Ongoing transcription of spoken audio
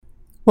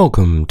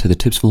Welcome to the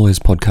Tips for Lawyers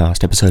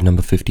podcast, episode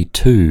number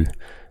 52.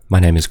 My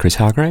name is Chris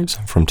Hargraves.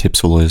 I'm from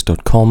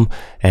tipsforlawyers.com,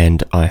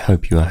 and I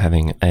hope you are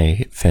having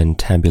a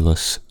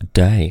fantabulous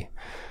day.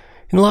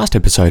 In the last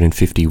episode, in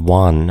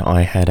 51,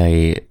 I had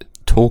a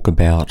talk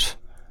about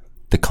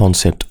the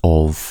concept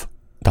of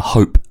the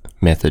HOPE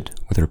method,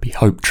 whether it be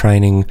HOPE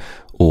training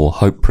or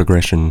HOPE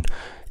progression,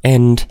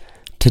 and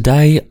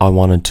today I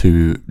wanted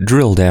to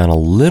drill down a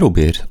little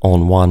bit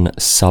on one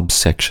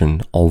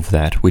subsection of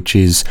that, which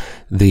is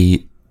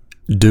the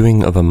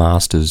doing of a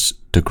master's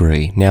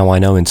degree. Now, I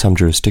know in some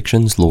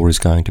jurisdictions law is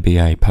going to be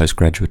a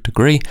postgraduate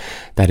degree.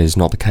 That is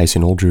not the case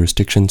in all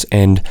jurisdictions,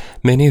 and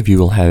many of you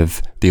will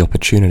have the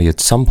opportunity at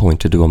some point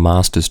to do a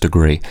master's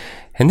degree.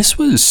 And this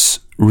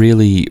was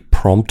really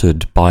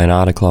prompted by an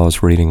article I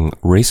was reading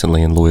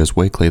recently in Lawyers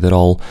Weekly that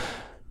I'll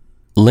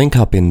link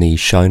up in the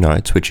show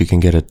notes, which you can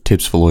get at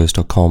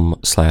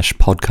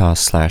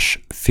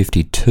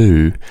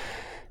tipsforlawyers.com/podcast/52.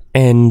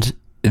 And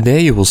there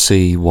you will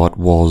see what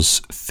was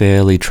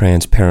fairly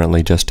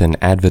transparently just an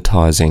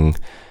advertising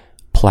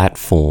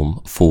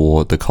platform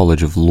for the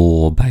College of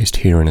Law based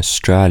here in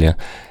Australia,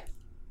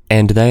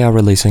 and they are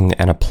releasing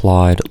an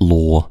applied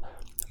law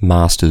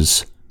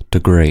master's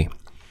degree.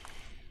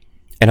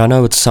 And I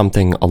know it's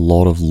something a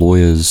lot of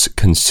lawyers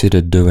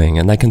consider doing,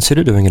 and they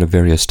consider doing it at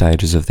various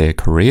stages of their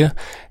career,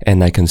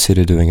 and they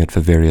consider doing it for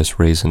various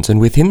reasons.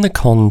 And within the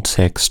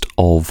context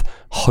of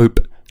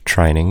HOPE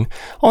training,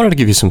 I wanted to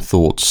give you some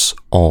thoughts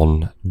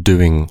on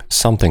doing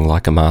something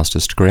like a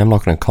master's degree. I'm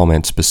not going to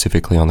comment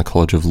specifically on the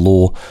College of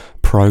Law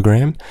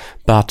program,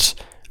 but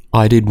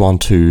I did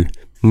want to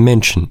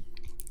mention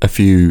a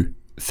few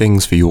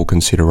things for your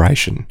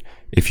consideration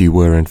if you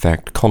were in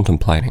fact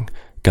contemplating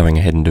going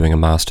ahead and doing a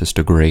master's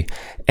degree.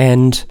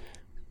 And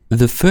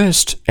the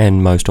first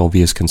and most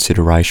obvious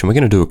consideration, we're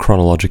going to do it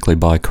chronologically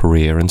by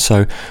career. And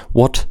so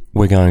what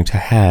we're going to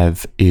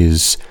have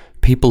is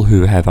people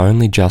who have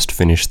only just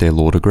finished their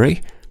law degree,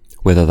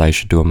 whether they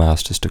should do a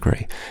master's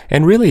degree.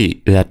 And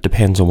really, that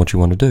depends on what you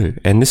want to do.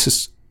 And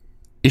this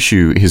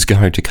issue is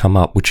going to come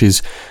up, which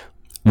is,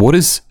 what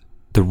is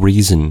the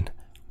reason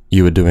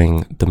you are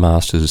doing the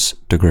master's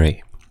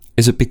degree?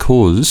 Is it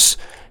because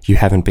you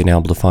haven't been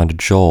able to find a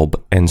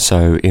job, and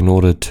so in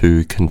order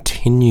to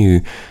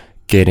continue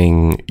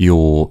getting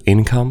your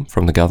income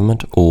from the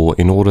government, or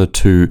in order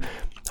to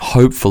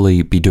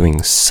hopefully be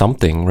doing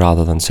something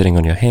rather than sitting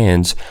on your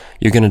hands,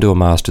 you're going to do a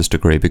master's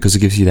degree because it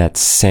gives you that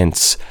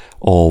sense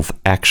of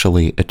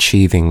actually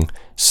achieving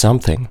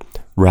something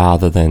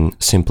rather than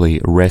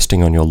simply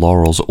resting on your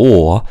laurels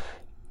or,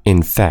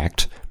 in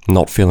fact,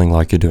 not feeling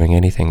like you're doing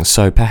anything.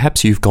 So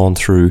perhaps you've gone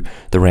through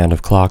the round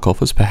of clerk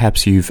offers,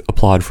 perhaps you've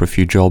applied for a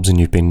few jobs and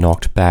you've been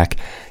knocked back,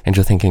 and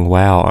you're thinking,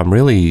 wow, I'm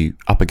really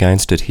up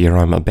against it here.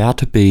 I'm about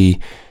to be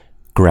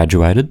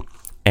graduated,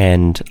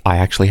 and I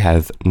actually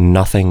have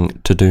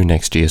nothing to do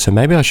next year, so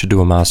maybe I should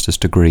do a master's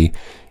degree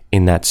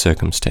in that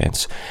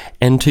circumstance.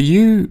 And to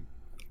you,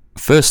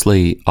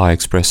 firstly, I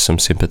express some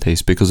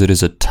sympathies because it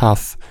is a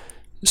tough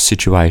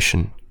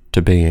situation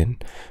to be in.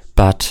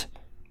 But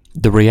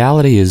the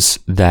reality is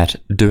that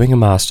doing a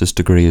master's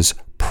degree is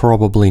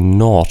probably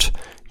not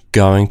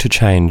going to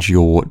change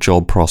your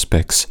job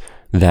prospects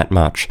that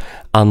much,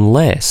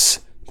 unless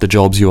the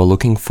jobs you are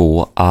looking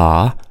for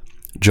are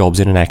jobs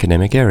in an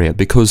academic area,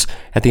 because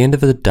at the end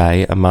of the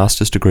day, a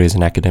master's degree is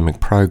an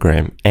academic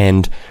program,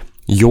 and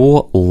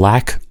your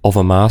lack of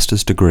a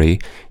master's degree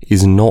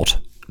is not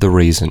the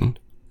reason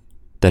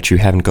that you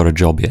haven't got a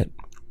job yet.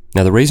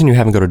 Now, the reason you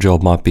haven't got a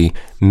job might be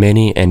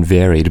many and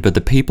varied, but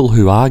the people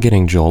who are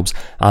getting jobs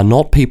are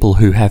not people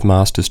who have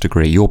master's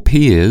degree. Your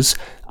peers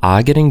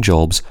are getting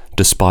jobs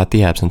despite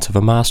the absence of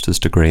a master's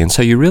degree, and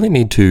so you really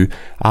need to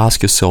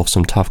ask yourself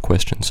some tough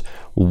questions.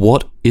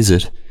 What is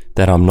it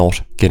that I'm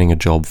not getting a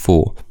job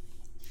for?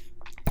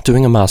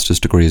 Doing a master's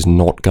degree is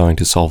not going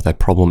to solve that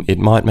problem. It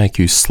might make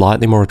you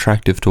slightly more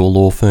attractive to a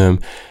law firm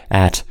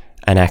at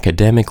an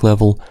academic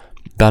level,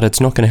 but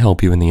it's not going to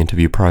help you in the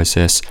interview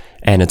process,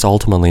 and it's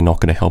ultimately not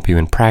going to help you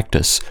in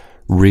practice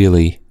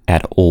really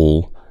at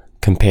all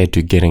compared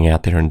to getting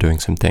out there and doing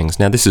some things.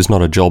 Now, this is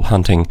not a job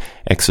hunting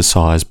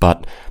exercise,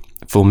 but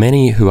for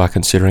many who are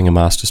considering a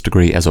master's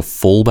degree as a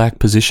fallback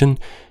position,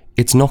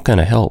 it's not going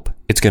to help.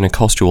 It's going to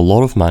cost you a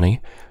lot of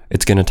money.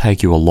 It's going to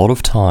take you a lot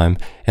of time,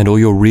 and all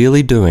you're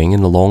really doing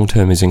in the long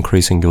term is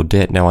increasing your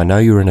debt. Now, I know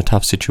you're in a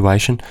tough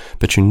situation,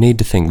 but you need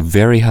to think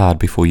very hard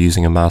before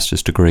using a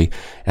master's degree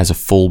as a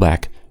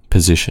fallback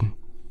position.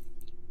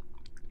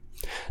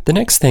 The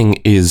next thing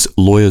is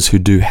lawyers who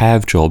do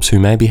have jobs, who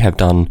maybe have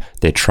done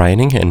their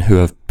training and who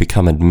have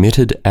become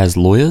admitted as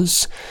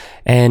lawyers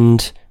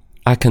and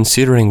are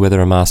considering whether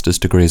a master's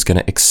degree is going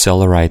to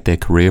accelerate their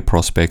career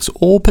prospects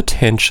or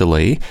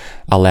potentially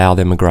allow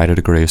them a greater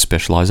degree of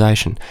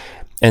specialization.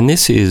 And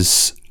this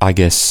is, I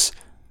guess,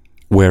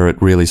 where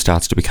it really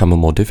starts to become a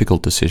more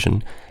difficult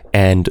decision.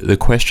 And the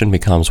question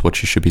becomes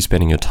what you should be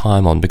spending your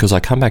time on, because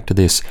I come back to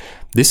this.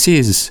 This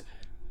is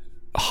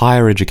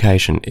higher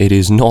education, it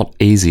is not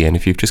easy. And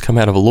if you've just come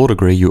out of a law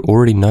degree, you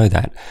already know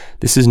that.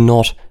 This is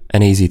not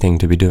an easy thing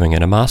to be doing.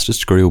 And a master's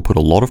degree will put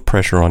a lot of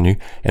pressure on you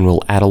and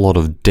will add a lot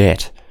of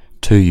debt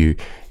to you.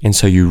 And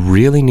so you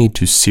really need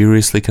to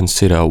seriously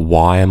consider,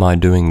 why am I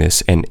doing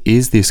this? And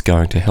is this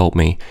going to help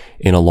me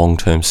in a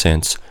long-term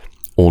sense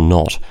or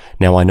not?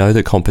 Now, I know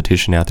that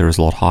competition out there is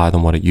a lot higher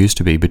than what it used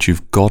to be, but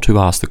you've got to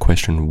ask the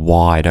question,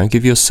 why? Don't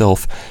give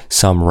yourself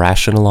some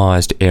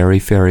rationalized,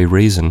 airy-fairy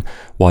reason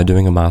why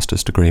doing a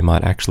master's degree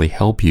might actually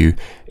help you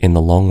in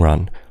the long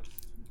run.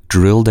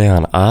 Drill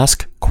down,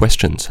 ask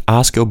questions.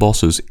 Ask your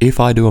bosses, if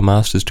I do a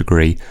master's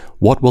degree,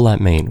 what will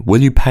that mean?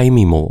 Will you pay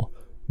me more?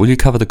 Will you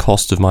cover the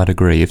costs of my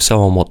degree? If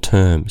so, on what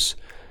terms?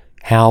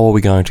 How are we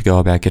going to go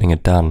about getting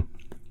it done?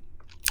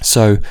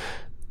 So,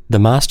 the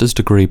master's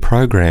degree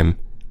program,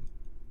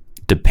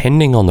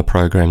 depending on the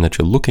program that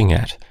you're looking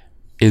at,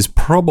 is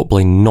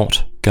probably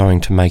not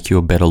going to make you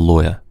a better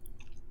lawyer.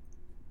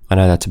 I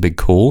know that's a big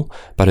call,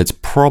 but it's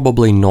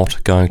probably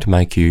not going to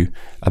make you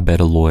a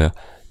better lawyer.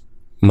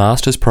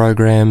 Master's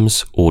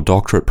programs or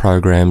doctorate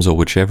programs, or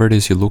whichever it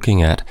is you're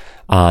looking at,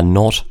 are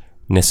not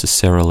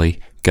necessarily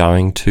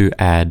going to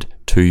add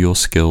to your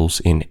skills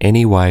in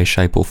any way,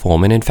 shape or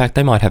form. And in fact,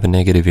 they might have a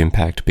negative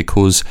impact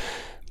because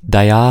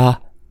they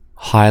are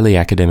highly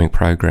academic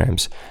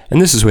programs.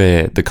 And this is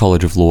where the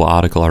College of Law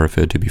article I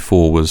referred to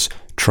before was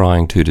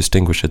trying to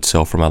distinguish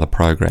itself from other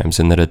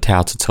programs, in that it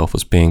touts itself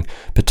as being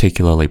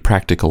particularly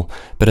practical.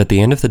 But at the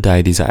end of the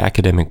day, these are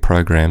academic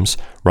programs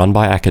run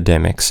by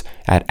academics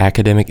at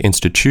academic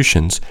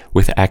institutions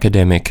with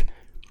academic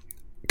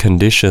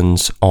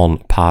conditions on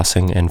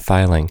passing and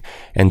failing.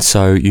 And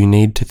so you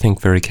need to think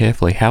very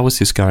carefully, how is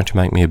this going to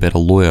make me a better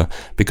lawyer?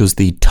 Because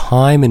the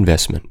time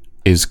investment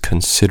is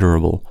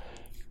considerable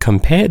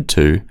compared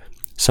to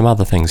some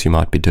other things you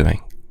might be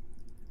doing.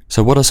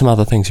 So what are some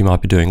other things you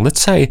might be doing?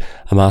 Let's say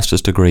a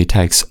master's degree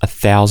takes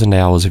 1,000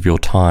 hours of your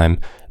time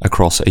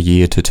across a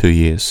year to 2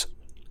 years.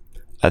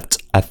 That's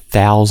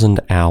 1,000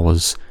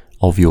 hours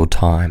of your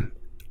time.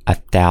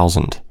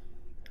 1,000.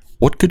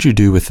 What could you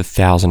do with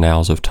 1,000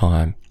 hours of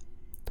time?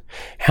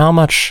 How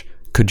much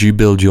could you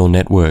build your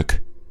network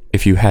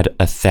if you had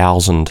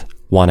 1,000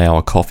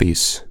 one-hour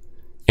coffees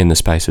in the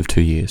space of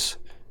 2 years?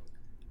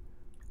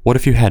 What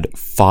if you had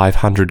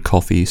 500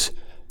 coffees,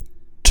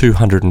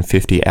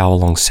 250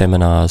 hour-long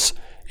seminars,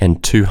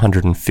 and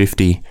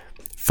 250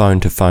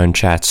 phone-to-phone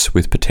chats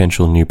with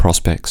potential new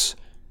prospects?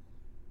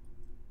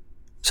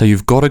 So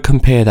you've got to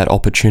compare that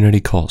opportunity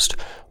cost.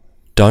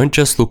 Don't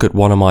just look at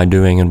what am I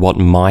doing and what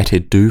might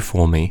it do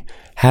for me.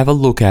 Have a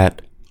look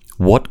at,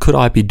 what could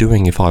I be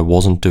doing if I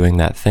wasn't doing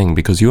that thing?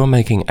 Because you are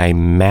making a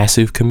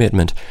massive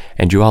commitment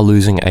and you are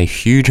losing a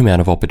huge amount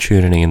of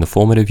opportunity in the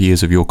formative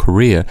years of your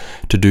career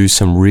to do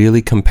some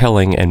really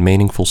compelling and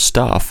meaningful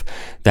stuff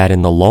that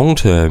in the long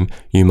term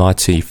you might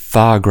see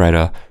far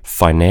greater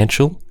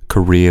financial,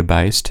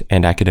 career-based,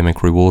 and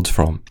academic rewards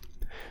from.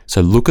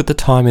 So look at the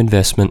time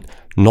investment,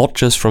 not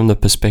just from the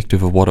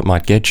perspective of what it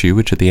might get you,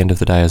 which at the end of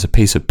the day is a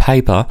piece of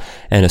paper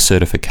and a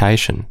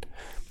certification.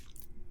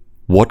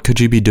 What could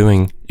you be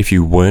doing if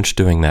you weren't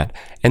doing that?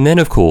 And then,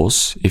 of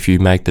course, if you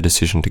make the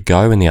decision to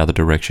go in the other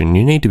direction,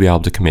 you need to be able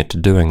to commit to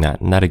doing that.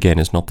 And that, again,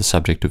 is not the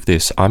subject of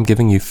this. I'm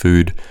giving you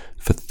food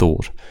for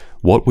thought.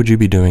 What would you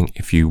be doing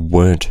if you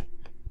weren't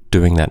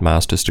doing that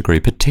master's degree,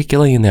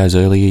 particularly in those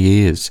earlier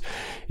years?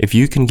 If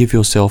you can give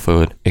yourself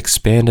an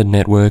expanded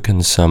network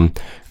and some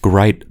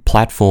great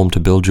platform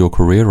to build your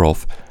career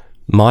off,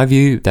 my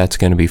view, that's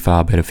going to be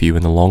far better for you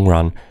in the long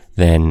run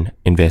than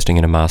investing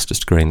in a master's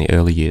degree in the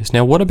early years.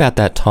 Now, what about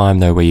that time,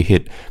 though, where you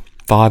hit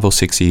 5 or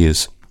 6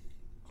 years?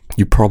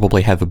 You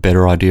probably have a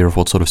better idea of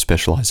what sort of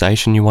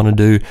specialization you want to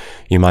do.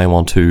 You may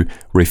want to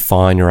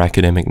refine your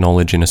academic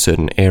knowledge in a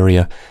certain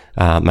area.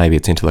 Maybe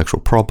it's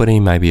intellectual property,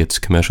 maybe it's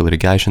commercial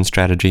litigation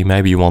strategy,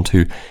 maybe you want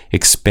to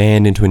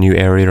expand into a new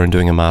area, and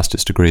doing a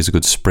master's degree is a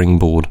good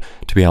springboard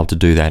to be able to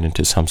do that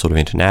into some sort of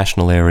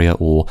international area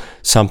or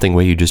something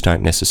where you just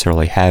don't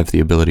necessarily have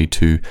the ability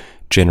to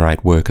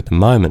generate work at the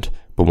moment,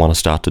 but want to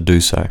start to do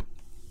so.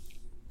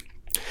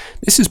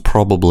 This is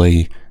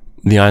probably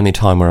the only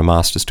time where a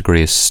master's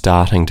degree is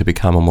starting to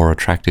become a more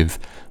attractive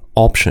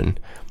option.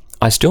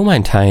 I still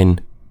maintain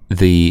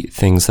the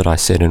things that I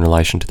said in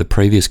relation to the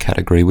previous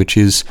category, which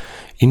is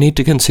you need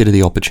to consider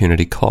the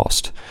opportunity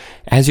cost.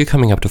 As you're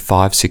coming up to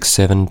 5, 6,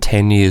 7,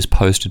 10 years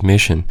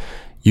post-admission,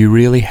 you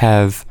really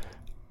have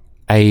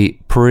a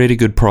pretty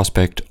good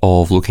prospect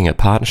of looking at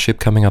partnership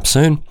coming up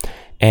soon.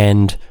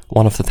 And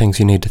one of the things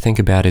you need to think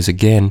about is,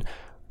 again,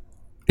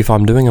 if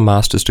I'm doing a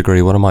master's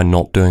degree, what am I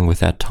not doing with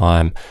that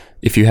time?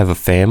 If you have a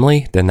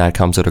family, then that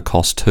comes at a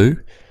cost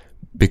too,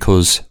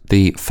 because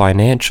the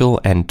financial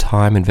and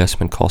time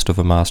investment cost of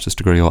a master's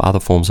degree or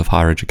other forms of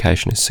higher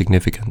education is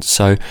significant.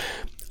 So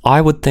I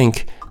would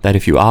think that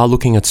if you are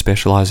looking at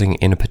specializing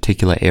in a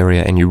particular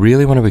area and you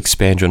really want to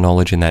expand your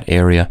knowledge in that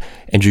area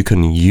and you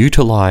can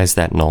utilize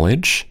that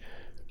knowledge,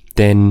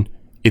 then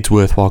it's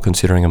worthwhile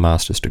considering a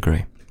master's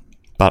degree.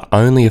 But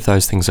only if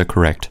those things are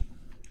correct.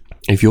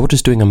 If you're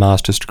just doing a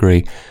master's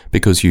degree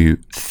because you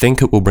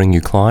think it will bring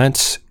you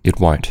clients, it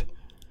won't.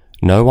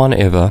 No one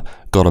ever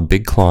got a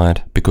big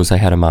client because they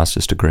had a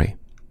master's degree.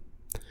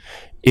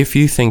 If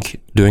you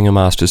think doing a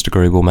master's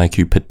degree will make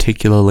you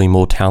particularly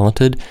more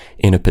talented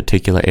in a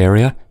particular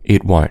area,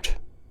 it won't.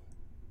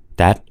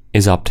 That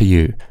is up to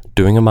you.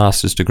 Doing a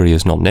master's degree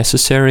is not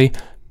necessary,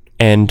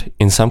 and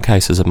in some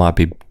cases it might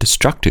be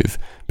destructive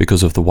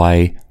because of the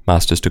way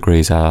master's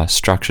degrees are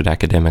structured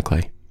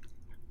academically.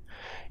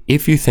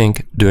 If you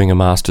think doing a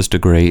master's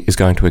degree is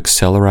going to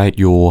accelerate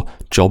your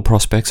job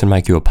prospects and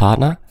make you a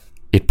partner,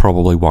 it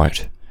probably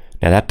won't.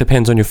 Now that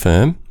depends on your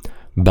firm,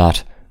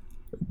 but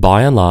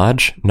by and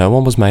large, no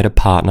one was made a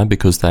partner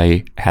because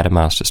they had a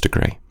master's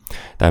degree.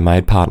 They were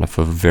made partner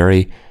for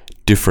very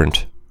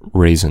different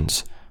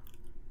reasons.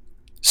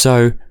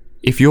 So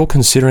if you're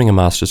considering a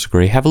master's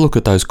degree, have a look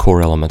at those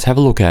core elements. Have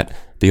a look at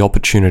the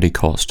opportunity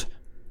cost.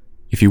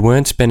 If you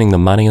weren't spending the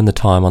money and the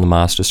time on the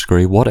master's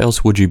degree, what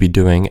else would you be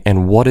doing?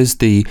 And what is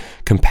the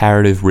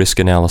comparative risk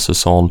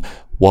analysis on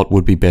what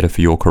would be better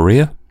for your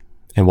career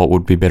and what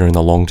would be better in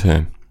the long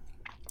term?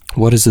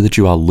 What is it that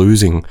you are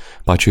losing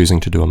by choosing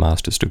to do a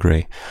master's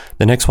degree?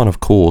 The next one, of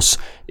course,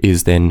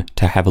 is then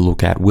to have a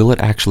look at, will it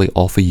actually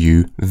offer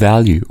you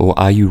value, or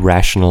are you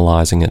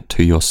rationalizing it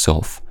to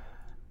yourself?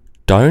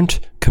 Don't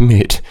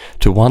commit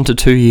to 1 to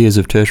 2 years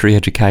of tertiary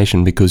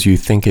education because you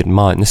think it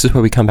might. And this is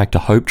where we come back to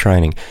hope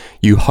training.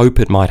 You hope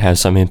it might have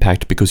some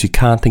impact because you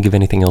can't think of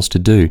anything else to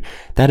do.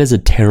 That is a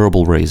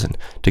terrible reason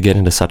to get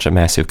into such a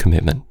massive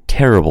commitment.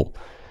 Terrible.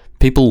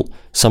 People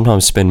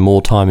sometimes spend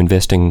more time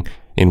investing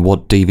in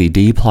what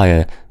DVD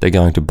player they're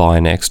going to buy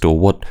next or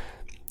what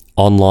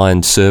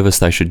online service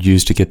they should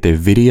use to get their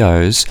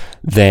videos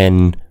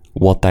than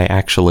what they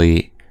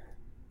actually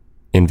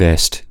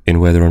invest in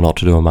whether or not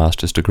to do a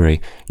master's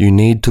degree. You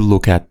need to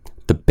look at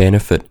the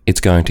benefit it's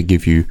going to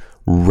give you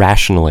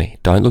rationally.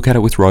 Don't look at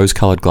it with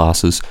rose-colored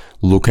glasses.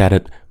 Look at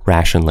it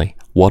rationally.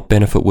 What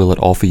benefit will it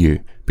offer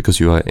you? Because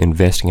you are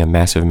investing a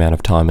massive amount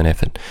of time and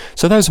effort.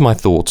 So those are my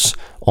thoughts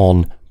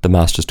on the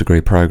master's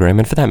degree program,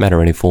 and for that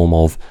matter, any form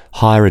of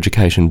higher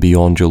education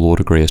beyond your law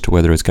degree, as to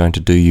whether it's going to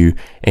do you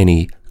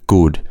any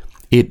good.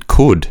 It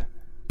could,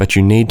 but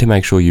you need to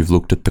make sure you've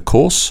looked at the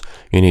course,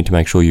 you need to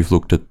make sure you've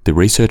looked at the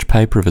research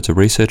paper if it's a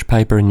research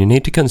paper, and you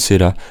need to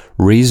consider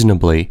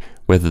reasonably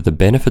whether the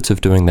benefits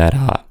of doing that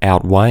are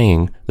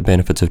outweighing the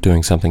benefits of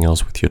doing something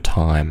else with your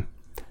time.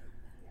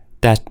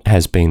 That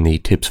has been the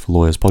Tips for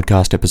Lawyers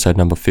podcast, episode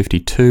number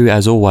 52.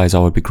 As always, I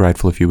would be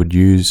grateful if you would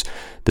use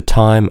the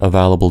time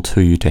available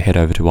to you to head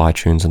over to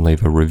iTunes and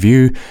leave a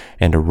review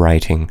and a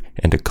rating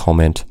and a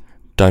comment.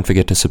 Don't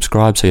forget to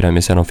subscribe so you don't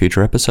miss out on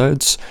future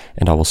episodes,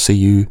 and I will see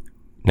you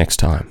next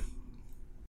time.